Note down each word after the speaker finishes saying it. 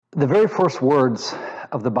The very first words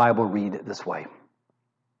of the Bible read this way: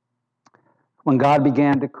 when God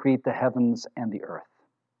began to create the heavens and the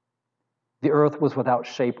earth was without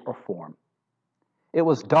shape or form. It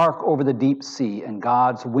was dark over the deep sea, and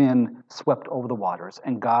God's wind swept over the waters.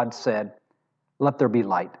 And God said, "Let there be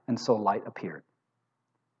light," and so light appeared.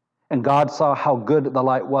 And God saw how good the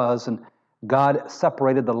light was, and God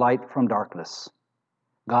separated the light from darkness.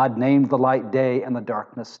 God named the light day and the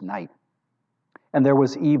darkness night. And there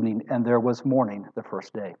was evening and there was morning the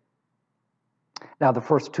first day. Now, the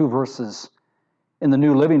first two verses in the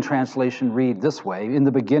New Living Translation read this way: in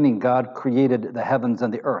the beginning, God created the heavens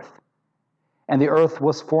and the earth. And the earth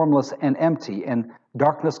was formless and empty, and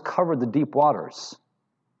darkness covered the deep waters.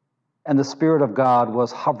 And the Spirit of God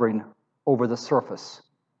was hovering over the surface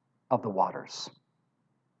of the waters.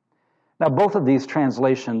 Now, both of these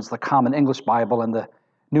translations, the Common English Bible and the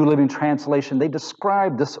New Living Translation, they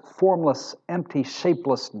describe this formless, empty,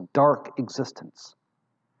 shapeless, dark existence.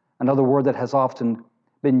 Another word that has often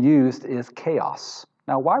been used is chaos.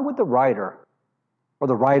 Now, why would the writer or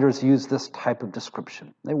the writers use this type of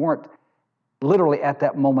description? They weren't literally at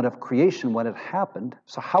that moment of creation when it happened,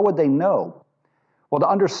 so how would they know? Well, to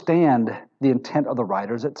understand the intent of the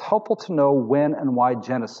writers, it's helpful to know when and why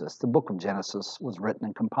Genesis, the book of Genesis, was written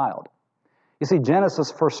and compiled. You see,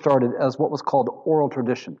 Genesis first started as what was called oral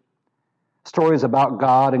tradition, stories about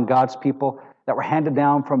God and God's people that were handed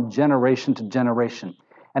down from generation to generation.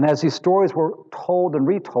 And as these stories were told and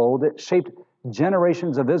retold, it shaped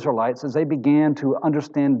generations of Israelites as they began to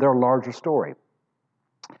understand their larger story.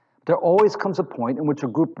 There always comes a point in which a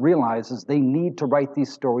group realizes they need to write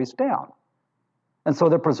these stories down. And so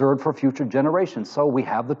they're preserved for future generations. So we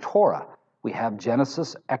have the Torah. We have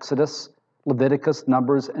Genesis, Exodus, Leviticus,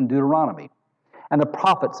 Numbers, and Deuteronomy. And the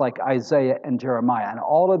prophets like Isaiah and Jeremiah. And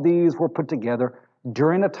all of these were put together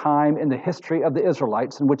during a time in the history of the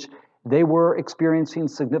Israelites in which they were experiencing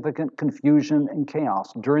significant confusion and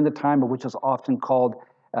chaos, during the time of which is often called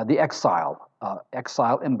the exile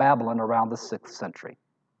in Babylon around the 6th century.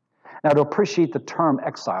 Now, to appreciate the term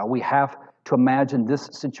exile, we have to imagine this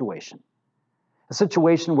situation. A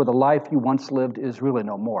situation where the life you once lived is really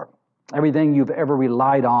no more. Everything you've ever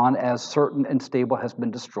relied on as certain and stable has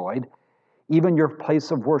been destroyed. Even your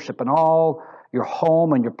place of worship and all your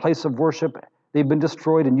home and your place of worship, they've been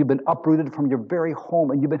destroyed, and you've been uprooted from your very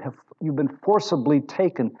home, and you've been forcibly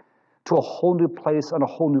taken to a whole new place and a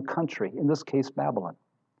whole new country, in this case, Babylon,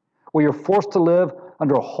 where you're forced to live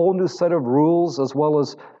under a whole new set of rules as well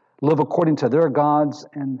as live according to their gods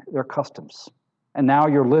and their customs. And now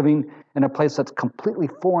you're living in a place that's completely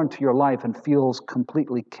foreign to your life and feels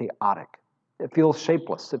completely chaotic. It feels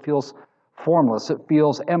shapeless. It feels formless. It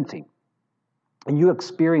feels empty. And you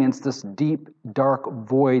experience this deep, dark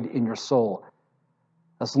void in your soul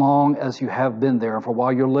as long as you have been there, and for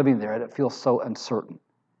while you're living there, it feels so uncertain.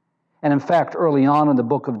 And in fact, early on in the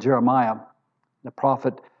book of Jeremiah, the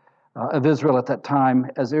prophet of Israel at that time,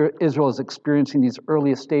 as Israel is experiencing these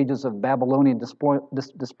earliest stages of Babylonian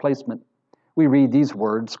displacement, we read these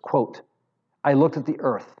words, quote, "I looked at the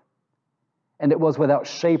earth, and it was without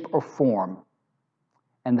shape or form,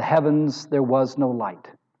 and the heavens there was no light."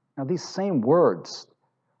 Now, these same words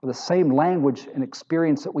are the same language and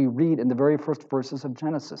experience that we read in the very first verses of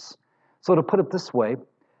Genesis. So to put it this way,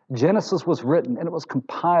 Genesis was written and it was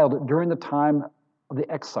compiled during the time of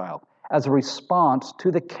the exile as a response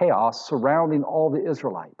to the chaos surrounding all the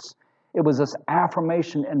Israelites. It was this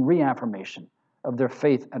affirmation and reaffirmation of their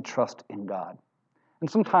faith and trust in God. And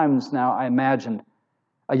sometimes now I imagine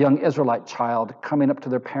a young Israelite child coming up to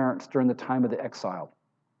their parents during the time of the exile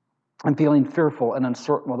and feeling fearful and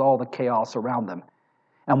uncertain with all the chaos around them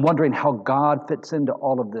and wondering how God fits into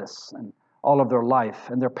all of this and all of their life.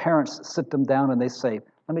 And their parents sit them down and they say,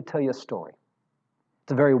 "Let me tell you a story.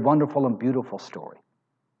 It's a very wonderful and beautiful story.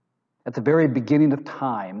 At the very beginning of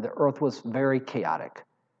time, the earth was very chaotic.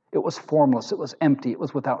 It was formless. It was empty. It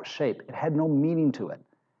was without shape. It had no meaning to it.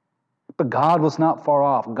 But God was not far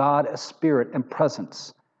off. God, as spirit and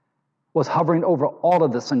presence, was hovering over all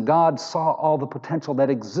of this, and God saw all the potential that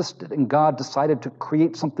existed, and God decided to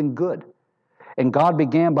create something good. And God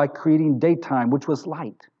began by creating daytime, which was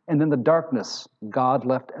light, and then the darkness God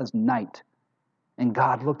left as night. And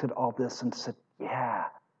God looked at all this and said, yeah,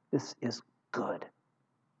 this is good.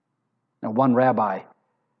 Now, one rabbi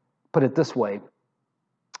put it this way: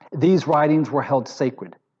 these writings were held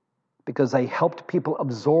sacred because they helped people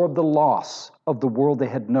absorb the loss of the world they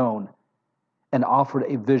had known and offered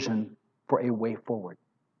a vision for a way forward.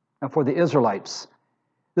 And for the Israelites,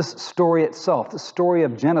 this story itself, the story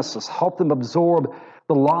of Genesis, helped them absorb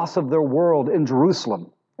the loss of their world in Jerusalem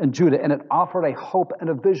and Judah, and it offered a hope and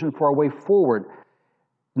a vision for a way forward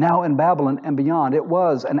now in Babylon and beyond. It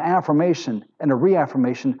was an affirmation and a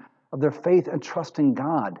reaffirmation of their faith and trust in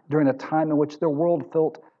God during a time in which their world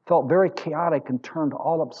felt very chaotic and turned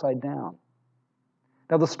all upside down.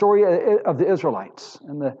 Now, the story of the Israelites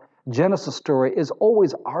and the Genesis story is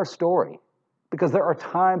always our story, because there are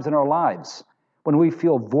times in our lives when we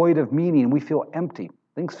feel void of meaning, we feel empty,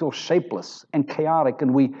 things feel shapeless and chaotic,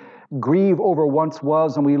 and we grieve over once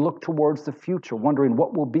was, and we look towards the future, wondering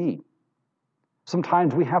what will be.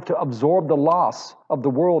 Sometimes we have to absorb the loss of the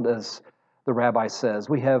world, as the rabbi says.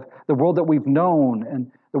 We have the world that we've known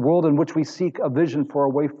and the world in which we seek a vision for a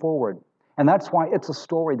way forward. And that's why it's a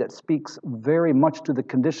story that speaks very much to the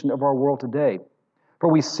condition of our world today. For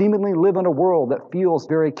we seemingly live in a world that feels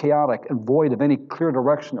very chaotic and void of any clear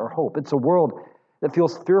direction or hope. It's a world that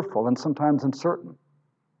feels fearful and sometimes uncertain.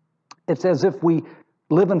 It's as if we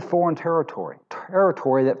live in foreign territory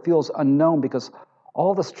that feels unknown, because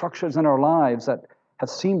all the structures in our lives that have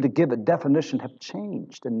seemed to give it definition have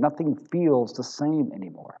changed, and nothing feels the same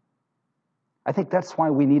anymore. I think that's why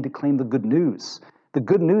we need to claim the good news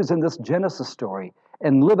in this Genesis story,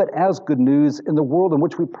 and live it as good news in the world in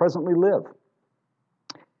which we presently live.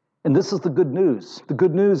 And this is the good news. The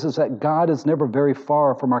good news is that God is never very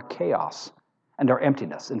far from our chaos and our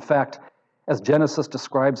emptiness. In fact, as Genesis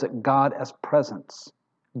describes it, God as presence,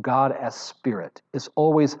 God as spirit, is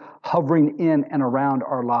always hovering in and around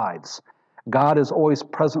our lives. God is always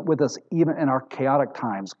present with us, even in our chaotic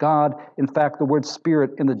times. God, in fact, the word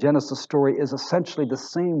spirit in the Genesis story is essentially the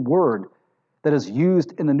same word that is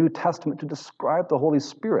used in the New Testament to describe the Holy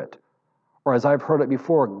Spirit, or as I've heard it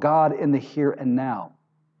before, God in the here and now.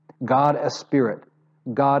 God as spirit,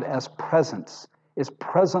 God as presence, is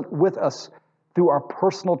present with us through our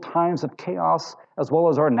personal times of chaos as well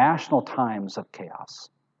as our national times of chaos.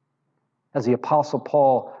 As the Apostle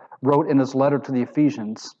Paul wrote in his letter to the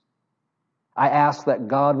Ephesians, I ask that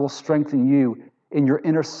God will strengthen you in your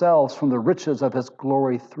inner selves from the riches of his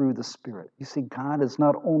glory through the Spirit. You see, God is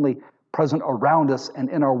not only present around us and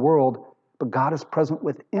in our world, but God is present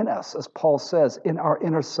within us, as Paul says, in our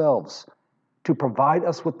inner selves, to provide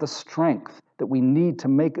us with the strength that we need to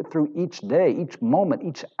make it through each day, each moment,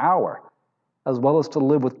 each hour, as well as to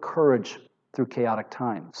live with courage through chaotic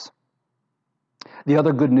times. The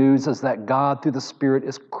other good news is that God, through the Spirit,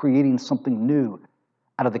 is creating something new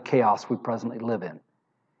out of the chaos we presently live in.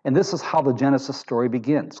 And this is how the Genesis story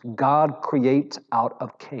begins. God creates out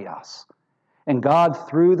of chaos. And God,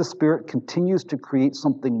 through the Spirit, continues to create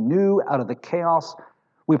something new out of the chaos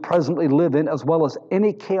we presently live in, as well as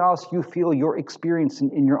any chaos you feel you're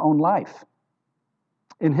experiencing in your own life.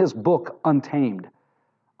 In his book, Untamed,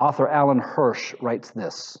 author Alan Hirsch writes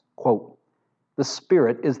this, quote, "The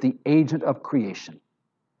Spirit is the agent of creation.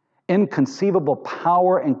 Inconceivable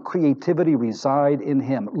power and creativity reside in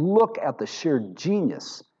him. Look at the sheer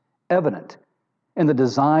genius evident in the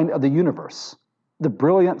design of the universe, the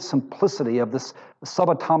brilliant simplicity of this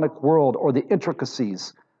subatomic world, or the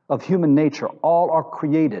intricacies of human nature. All are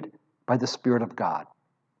created by the Spirit of God.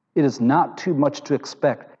 It is not too much to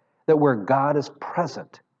expect that where God is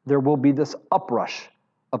present, there will be this uprush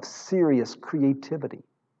of serious creativity."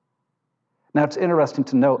 Now, it's interesting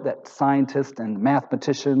to note that scientists and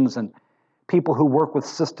mathematicians and people who work with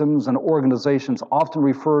systems and organizations often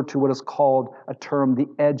refer to what is called a term, the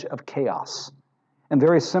edge of chaos. And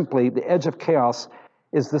very simply, the edge of chaos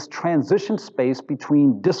is this transition space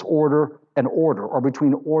between disorder and order, or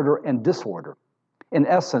between order and disorder. In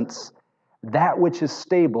essence, that which is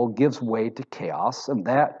stable gives way to chaos, and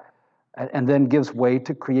then gives way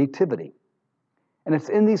to creativity. And it's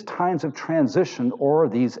in these times of transition, or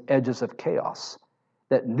these edges of chaos,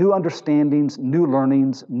 that new understandings, new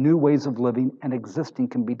learnings, new ways of living and existing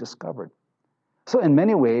can be discovered. So in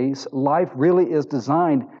many ways, life really is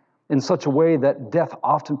designed in such a way that death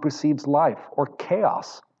often precedes life, or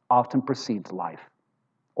chaos often precedes life.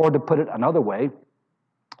 Or to put it another way,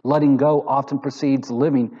 letting go often precedes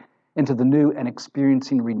living into the new and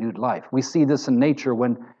experiencing renewed life. We see this in nature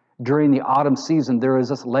when during the autumn season there is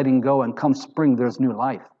this letting go, and come spring there's new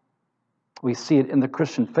life. We see it in the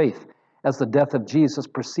Christian faith as the death of Jesus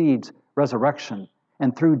precedes resurrection,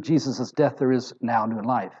 and through Jesus' death there is now new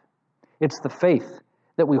life. It's the faith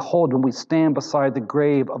that we hold when we stand beside the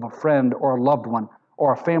grave of a friend or a loved one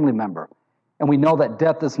or a family member, and we know that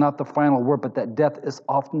death is not the final word, but that death is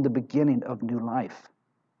often the beginning of new life.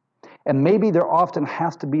 And maybe there often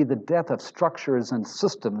has to be the death of structures and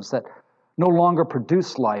systems that no longer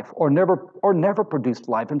produce life, or never produced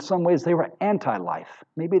life. In some ways, they were anti-life.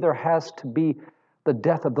 Maybe there has to be the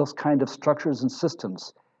death of those kind of structures and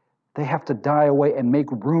systems. They have to die away and make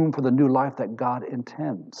room for the new life that God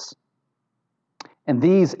intends. And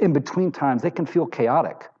these in-between times, they can feel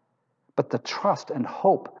chaotic. But the trust and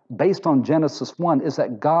hope based on Genesis 1 is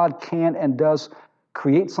that God can and does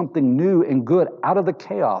create something new and good out of the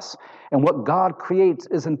chaos. And what God creates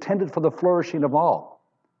is intended for the flourishing of all.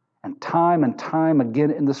 And time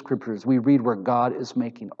again in the scriptures, we read where God is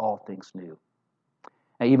making all things new.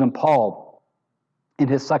 And even Paul, in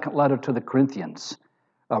his second letter to the Corinthians,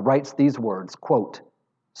 writes these words, quote,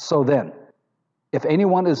 "So then, if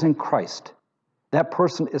anyone is in Christ, that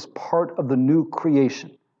person is part of the new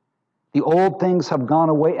creation. The old things have gone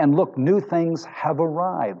away, and look, new things have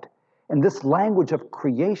arrived." And this language of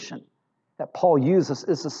creation that Paul uses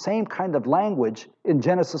is the same kind of language in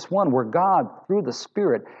Genesis 1, where God, through the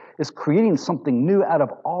Spirit, is creating something new out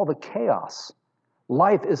of all the chaos.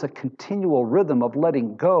 Life is a continual rhythm of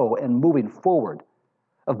letting go and moving forward,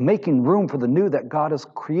 of making room for the new that God is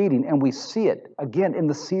creating, and we see it, again, in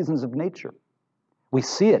the seasons of nature. We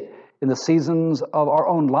see it in the seasons of our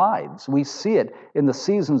own lives. We see it in the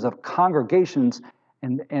seasons of congregations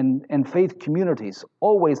and faith communities.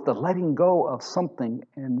 Always the letting go of something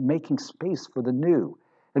and making space for the new.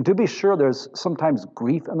 And to be sure, there's sometimes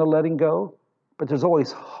grief in the letting go, but there's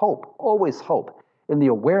always hope in the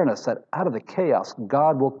awareness that out of the chaos,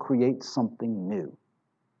 God will create something new.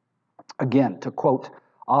 Again, to quote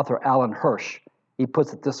author Alan Hirsch, he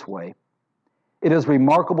puts it this way, "It is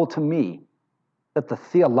remarkable to me that the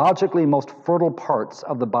theologically most fertile parts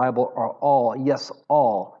of the Bible are all, yes,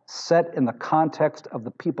 all, set in the context of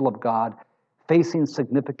the people of God facing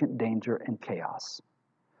significant danger and chaos.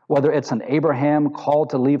 Whether it's an Abraham called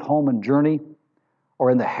to leave home and journey,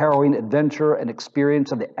 or in the harrowing adventure and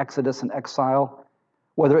experience of the Exodus and exile,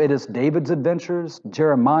 whether it is David's adventures,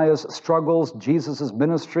 Jeremiah's struggles, Jesus'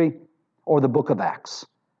 ministry, or the book of Acts,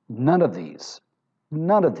 none of these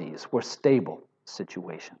were stable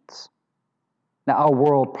situations." Now, our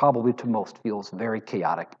world probably to most feels very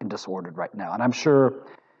chaotic and disordered right now. And I'm sure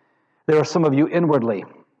there are some of you inwardly,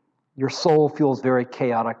 your soul feels very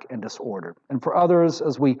chaotic and disordered. And for others,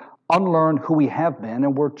 as we unlearn who we have been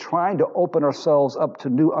and we're trying to open ourselves up to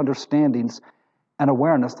new understandings and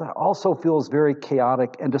awareness, that also feels very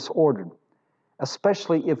chaotic and disordered,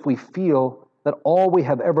 especially if we feel that all we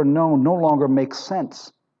have ever known no longer makes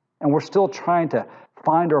sense, and we're still trying to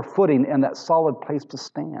find our footing and that solid place to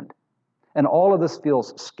stand. And all of this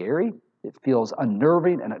feels scary, it feels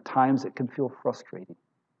unnerving, and at times it can feel frustrating.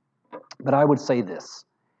 But I would say this,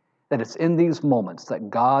 that it's in these moments that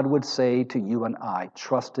God would say to you and I,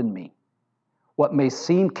 "Trust in me." What may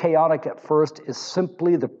seem chaotic at first is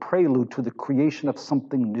simply the prelude to the creation of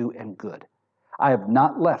something new and good. "I have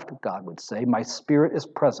not left," God would say. "My Spirit is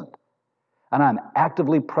present, and I'm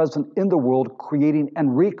actively present in the world, creating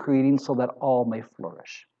and recreating so that all may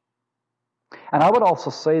flourish." And I would also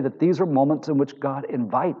say that these are moments in which God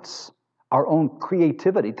invites our own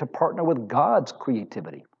creativity to partner with God's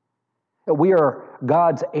creativity. We are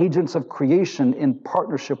God's agents of creation in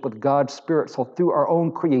partnership with God's Spirit. So through our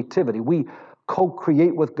own creativity, we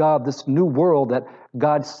co-create with God this new world that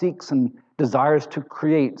God seeks and desires to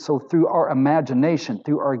create. So through our imagination,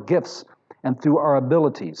 through our gifts, and through our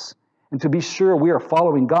abilities. And to be sure, we are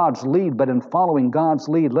following God's lead, but in following God's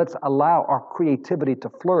lead, let's allow our creativity to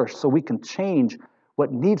flourish so we can change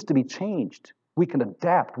what needs to be changed. We can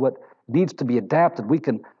adapt what needs to be adapted. We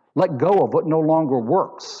can let go of what no longer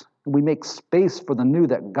works. We make space for the new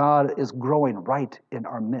that God is growing right in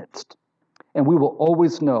our midst. And we will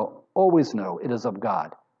always know it is of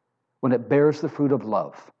God when it bears the fruit of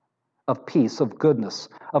love, of peace, of goodness,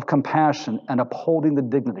 of compassion, and upholding the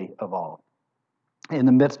dignity of all. In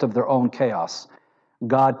the midst of their own chaos,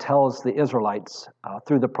 God tells the Israelites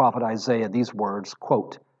through the prophet Isaiah these words,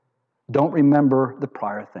 quote, "Don't remember the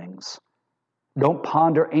prior things. Don't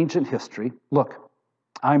ponder ancient history. Look,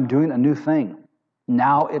 I'm doing a new thing.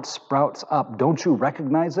 Now it sprouts up. Don't you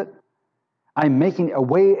recognize it? I'm making a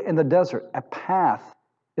way in the desert, a path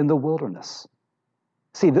in the wilderness."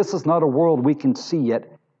 See, this is not a world we can see yet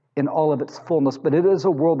in all of its fullness, but it is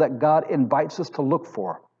a world that God invites us to look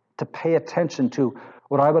for, to pay attention to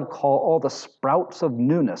what I would call all the sprouts of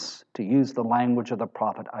newness, to use the language of the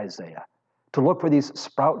prophet Isaiah, to look for these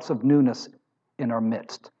sprouts of newness in our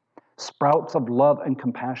midst, sprouts of love and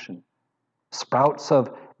compassion, sprouts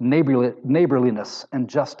of neighborliness and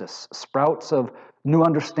justice, sprouts of new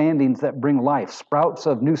understandings that bring life, sprouts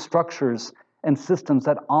of new structures and systems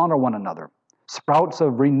that honor one another, sprouts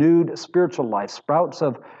of renewed spiritual life, sprouts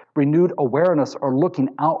of renewed awareness or looking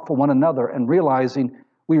out for one another and realizing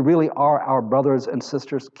we really are our brothers and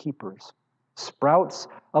sisters' keepers. Sprouts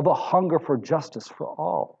of a hunger for justice for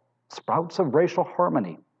all. Sprouts of racial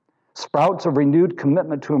harmony. Sprouts of renewed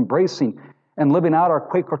commitment to embracing and living out our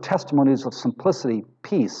Quaker testimonies of simplicity,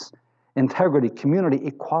 peace, integrity, community,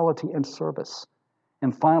 equality, and service.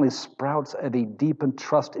 And finally, sprouts of a deepened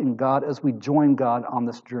trust in God as we join God on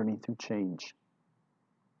this journey through change.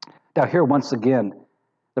 Now, here once again,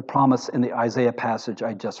 the promise in the Isaiah passage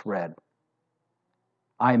I just read.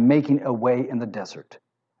 I am making a way in the desert,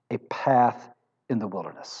 a path in the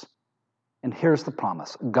wilderness. And here's the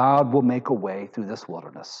promise. God will make a way through this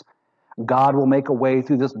wilderness. God will make a way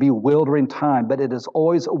through this bewildering time, but it is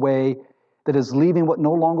always a way that is leaving what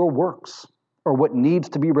no longer works or what needs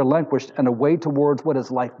to be relinquished and a way towards what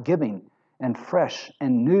is life-giving and fresh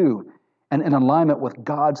and new and in alignment with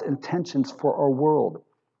God's intentions for our world.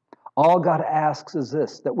 All God asks is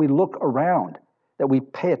this, that we look around, that we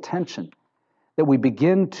pay attention, that we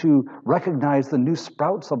begin to recognize the new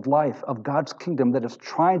sprouts of life of God's kingdom that is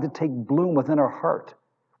trying to take bloom within our heart,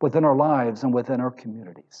 within our lives, and within our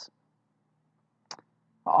communities.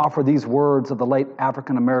 I offer these words of the late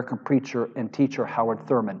African-American preacher and teacher Howard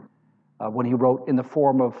Thurman when he wrote in the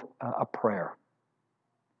form of a prayer.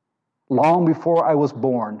 Long before I was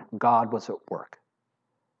born, God was at work,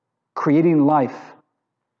 creating life,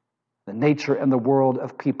 the nature and the world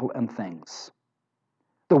of people and things.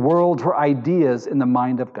 The worlds were ideas in the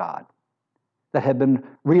mind of God that had been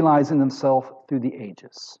realizing themselves through the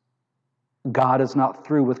ages. God is not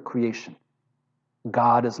through with creation.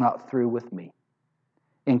 God is not through with me.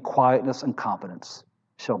 In quietness and confidence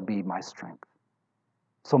shall be my strength.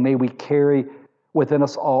 So may we carry within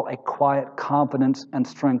us all a quiet confidence and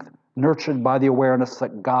strength nurtured by the awareness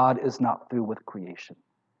that God is not through with creation.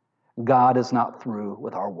 God is not through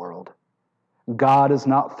with our world. God is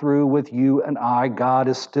not through with you and I. God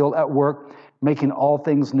is still at work, making all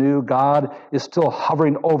things new. God is still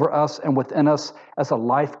hovering over us and within us as a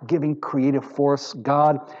life-giving creative force.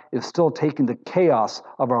 God is still taking the chaos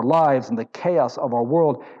of our lives and the chaos of our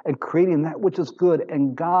world and creating that which is good.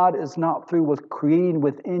 And God is not through with creating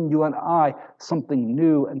within you and I something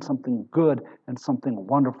new and something good and something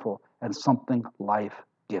wonderful and something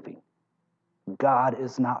life-giving. God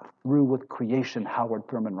is not through with creation, Howard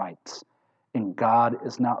Thurman writes. And God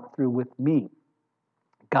is not through with me.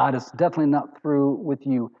 God is definitely not through with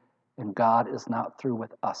you, and God is not through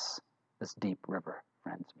with us, as Deep River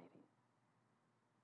Friends meet.